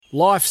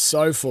Life's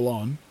so full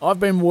on. I've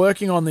been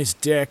working on this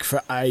deck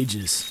for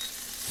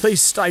ages. These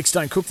steaks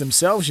don't cook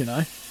themselves, you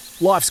know.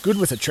 Life's good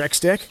with a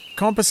Trex deck.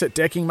 Composite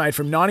decking made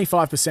from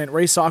 95%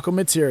 recycled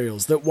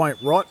materials that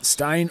won't rot,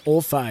 stain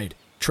or fade.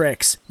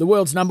 Trex, the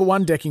world's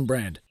 #1 decking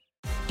brand.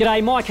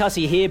 G'day, Mike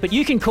Hussey here, but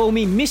you can call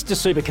me Mr.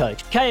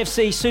 Supercoach.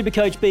 KFC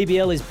Supercoach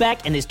BBL is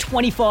back and there's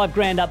 25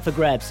 grand up for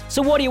grabs.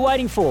 So what are you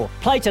waiting for?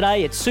 Play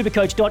today at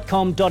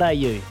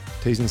supercoach.com.au.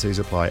 T's and C's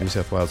apply. New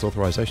South Wales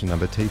authorisation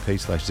number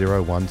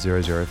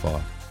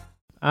TP/01005.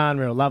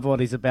 Unreal. Love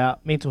what he's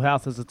about. Mental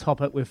health is a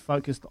topic we've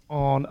focused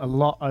on a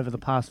lot over the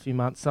past few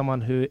months.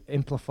 Someone who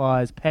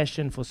amplifies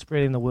passion for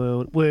spreading the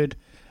word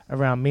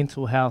around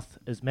mental health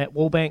is Matt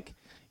Wallbank.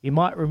 You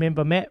might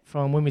remember Matt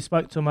from when we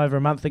spoke to him over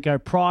a month ago,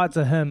 prior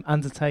to him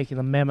undertaking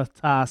the mammoth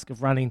task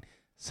of running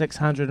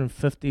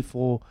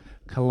 654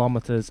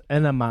 kilometres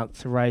in a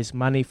month to raise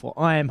money for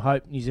I Am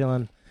Hope New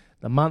Zealand.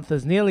 The month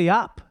is nearly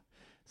up.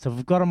 So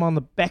we've got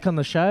him back on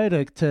the show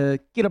to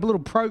get a little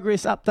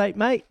progress update,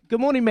 mate. Good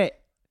morning, Matt.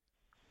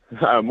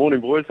 Morning,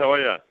 boys. How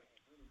are you?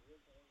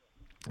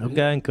 I'm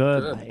going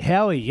good. Mate.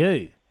 How are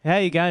you? How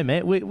are you going,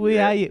 Matt?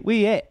 Where are you? Where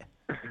you at?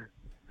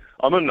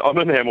 I'm in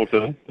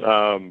Hamilton.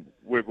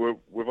 We've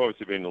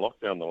obviously been in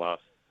lockdown the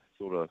last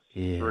sort of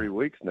 3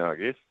 weeks now, I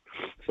guess.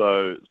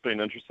 So it's been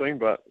interesting,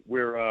 but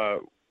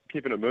we're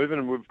keeping it moving,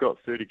 and we've got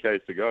 30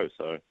 k's to go.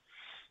 So it's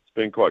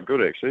been quite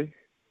good, actually.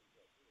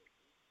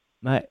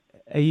 Mate,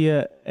 are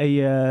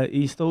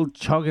you still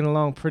jogging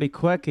along pretty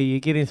quick? Are you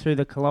getting through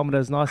the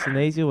kilometres nice and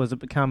easy, or has it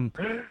become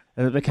a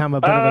bit of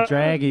a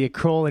drag? Are you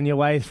crawling your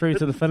way through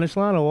to the finish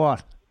line, or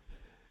what?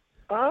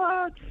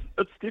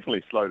 It's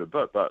definitely slowed a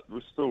bit, but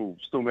we're still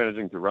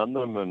managing to run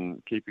them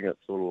and keeping it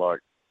sort of like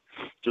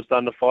just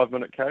under 5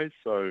 minute k's.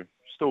 So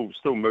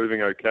still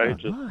moving okay.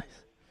 Just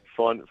nice.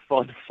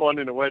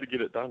 Finding a way to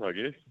get it done, I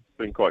guess. It's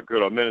been quite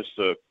good. I managed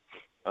to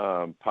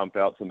pump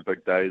out some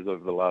big days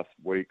over the last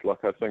week.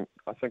 Like I think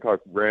I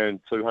ran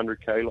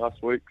 200k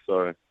last week,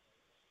 so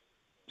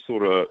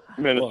sort of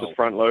managed to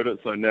front load it.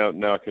 So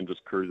now I can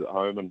just cruise at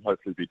home and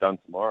hopefully be done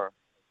tomorrow.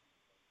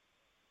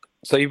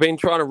 So you've been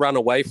trying to run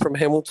away from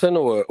Hamilton,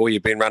 or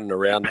you've been running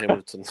around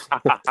Hamilton?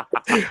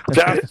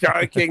 Just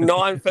joking.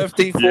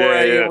 9:54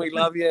 a.m. We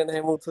love you in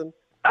Hamilton.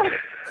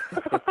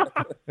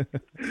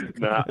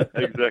 Nah,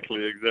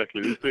 exactly.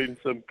 There's been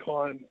some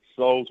kind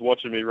souls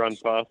watching me run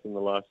fast in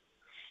the last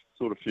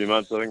sort of few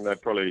months. I think they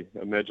probably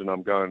imagine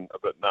I'm going a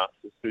bit nuts,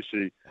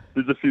 especially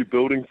there's a few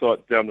building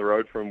sites down the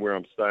road from where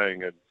I'm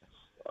staying, and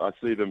I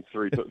see them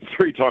three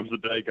times a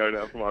day going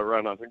out for my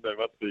run. I think they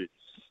must be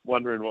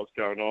wondering what's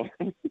going on.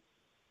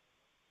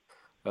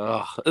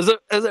 Oh, is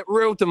it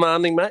real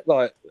demanding, mate?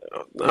 Like,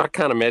 I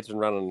can't imagine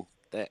running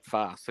that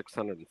fast,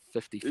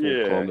 654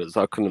 kilometres.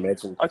 I couldn't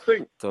imagine. I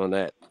think doing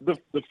that.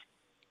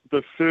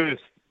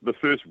 The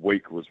first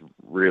week was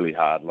really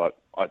hard. Like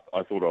I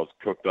thought I was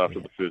cooked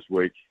after the first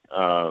week.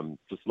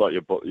 Just like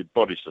your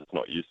body's just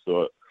not used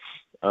to it.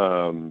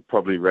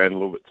 Probably ran a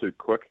little bit too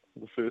quick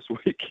the first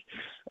week.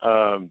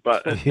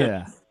 But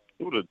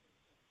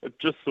it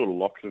just sort of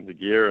locks into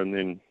gear, and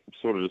then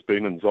sort of just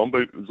been in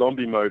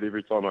zombie mode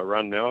every time I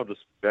run now,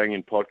 just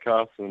banging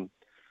podcasts and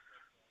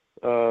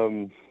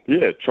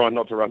trying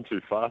not to run too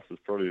fast has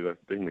probably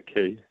been the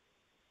key.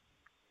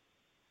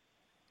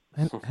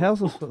 And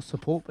how's the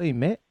support been,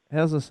 Matt?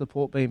 How's the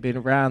support been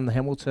around the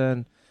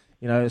Hamilton,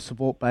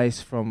 support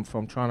base from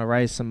trying to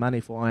raise some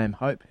money for I Am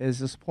Hope? Has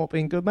the support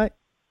been good, mate?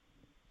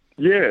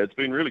 Yeah, it's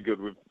been really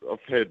good. I've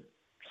had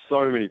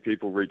so many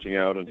people reaching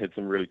out and had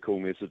some really cool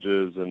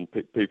messages, and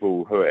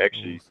people who are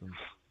actually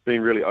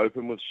being really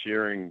open with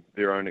sharing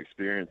their own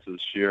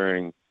experiences,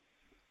 sharing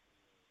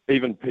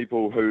even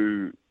people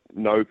who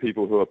know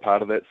people who are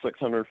part of that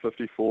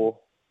 654,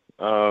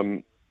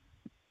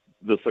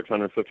 the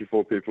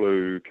 654 people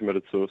who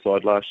committed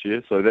suicide last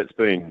year. So that's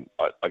been,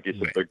 I guess,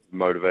 a big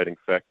motivating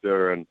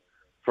factor. And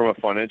from a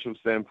financial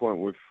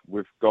standpoint,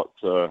 we've got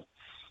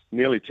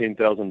nearly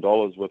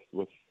 $10,000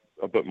 with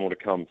a bit more to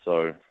come.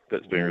 So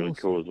that's been really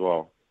cool as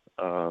well.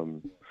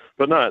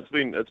 But no,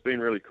 it's been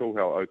really cool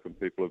how open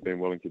people have been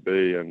willing to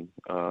be, and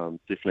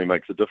definitely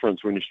makes a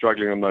difference when you're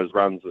struggling on those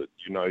runs that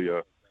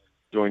you're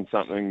doing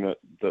something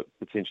that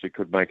potentially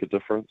could make a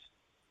difference.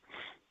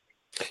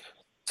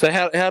 So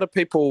how do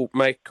people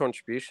make a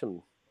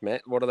contribution,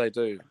 Matt? What do they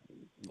do?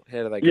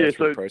 How do they go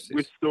through the process?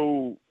 We're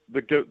still,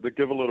 the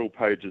Give a Little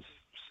page is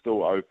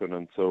still open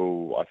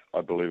until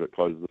I believe it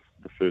closes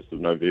the 1st of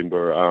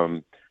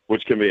November,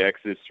 which can be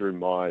accessed through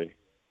my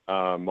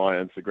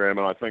Instagram,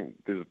 and I think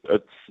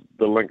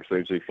the link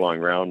seems to be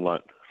flying around.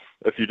 Like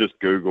if you just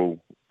Google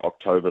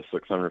October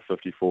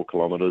 654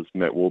 kilometres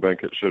Matt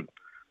Wallbank, it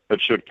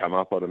should come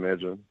up, I'd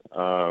imagine.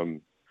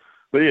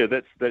 But yeah,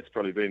 that's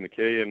probably been the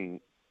key,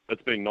 and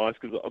it's been nice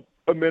because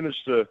I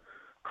managed to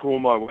crawl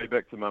my way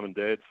back to mum and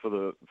dad's for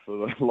the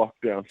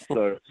lockdown.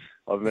 So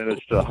I've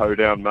managed to hoe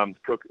down mum's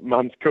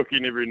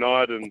cooking every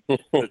night, and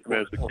it's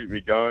managed to keep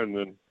me going,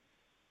 and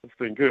it's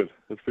been good.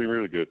 It's been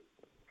really good.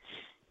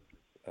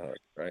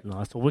 Great.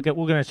 Nice. Well, we're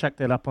going to chuck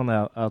that up on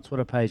our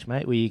Twitter page,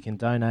 mate, where you can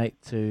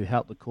donate to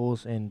help the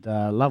cause, and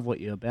love what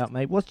you're about,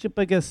 mate. What's your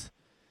biggest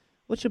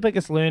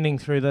learning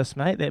through this,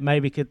 mate, that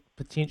maybe could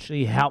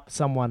potentially help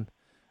someone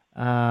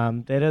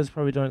that is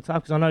probably doing it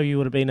tough? Because I know you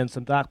would have been in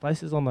some dark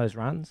places on those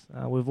runs.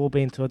 We've all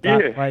been to a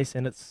dark place,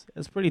 and it's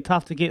pretty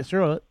tough to get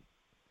through it.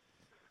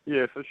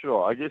 Yeah, for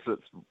sure. I guess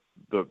it's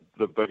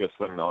the biggest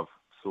thing I've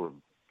sort of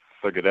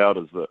figured out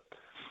is that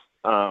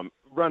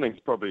running's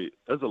probably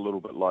is a little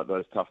bit like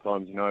those tough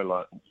times,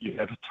 like you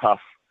have a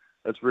tough,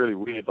 it's really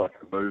weird, like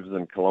it moves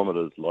in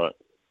kilometres. Like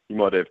you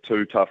might have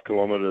 2 tough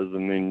kilometres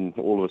and then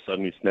all of a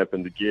sudden you snap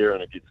into gear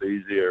and it gets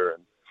easier.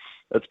 And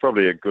it's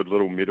probably a good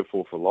little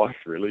metaphor for life,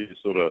 really. You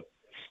sort of,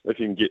 if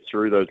you can get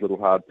through those little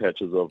hard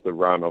patches of the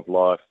run of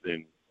life,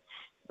 then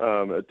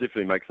it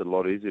definitely makes it a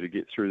lot easier to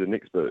get through the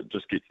next bit. It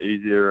just gets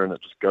easier and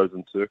it just goes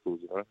in circles,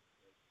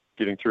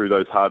 Getting through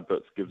those hard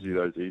bits gives you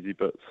those easy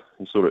bits.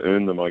 You sort of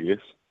earn them, I guess.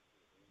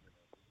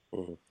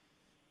 Oh,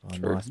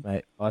 nice,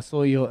 mate. I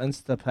saw your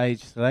Insta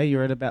page today.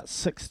 You're at about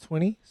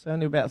 6:20, so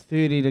only about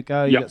 30 to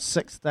go. You got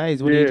 6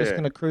 days. What are you just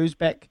going to cruise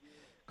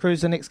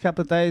the next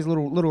couple of days,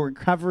 little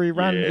recovery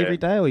run every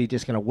day, or are you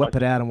just going to whip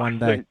it out in one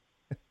day?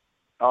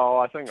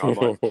 I think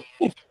I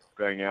might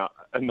bang out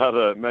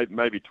another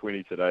maybe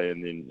 20 today,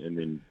 and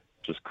then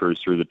just cruise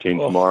through the 10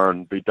 tomorrow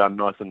and be done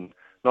nice and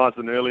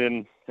early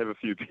and have a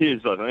few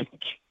beers, I think.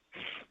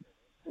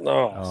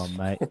 Oh,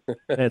 mate,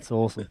 that's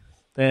awesome.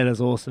 That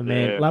is awesome,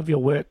 man. Yeah. Love your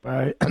work,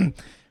 bro.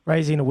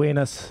 Raising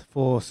awareness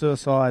for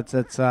suicides.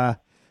 It's a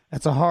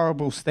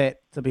horrible stat,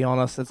 to be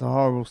honest. It's a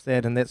horrible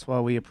stat, and that's why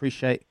we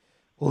appreciate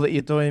all that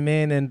you're doing,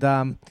 man.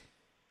 And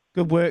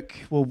good work.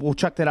 We'll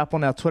chuck that up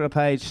on our Twitter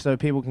page so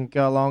people can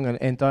go along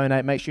and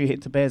donate. Make sure you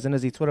hit to Baz and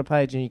Izzy Twitter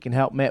page, and you can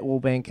help Matt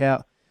Wallbank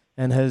out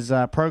in his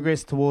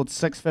progress towards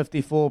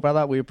 6:54,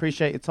 brother. We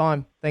appreciate your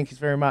time. Thank you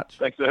very much.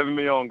 Thanks for having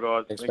me on,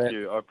 guys. Thanks, Thank Matt.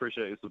 you. I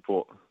appreciate your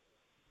support.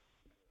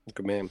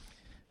 Good man.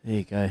 There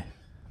you go.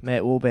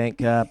 Matt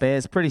Wallbank,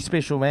 Baz, pretty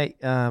special, mate,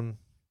 to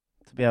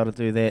be able to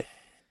do that.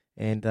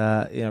 And,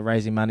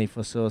 raising money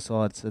for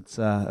suicides, it's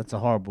a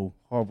horrible,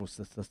 horrible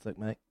statistic,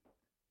 mate.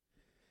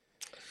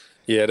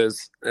 Yeah, it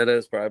is. It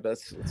is, bro. But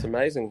it's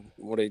amazing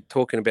what he's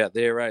talking about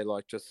there, eh?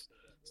 Like just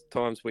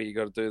times where you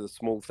got to do the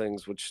small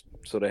things which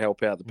sort of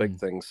help out the big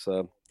things.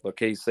 So, look,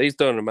 he's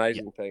doing an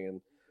amazing thing,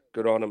 and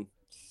good on him.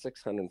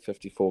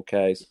 654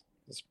 Ks.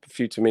 It's a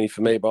few too many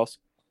for me, boss.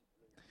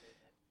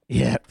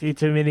 Yeah, a few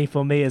too many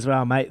for me as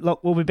well, mate.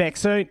 Look, we'll be back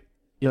soon.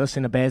 You're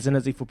listening to Baz and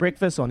Izzy for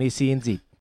breakfast on SENZ.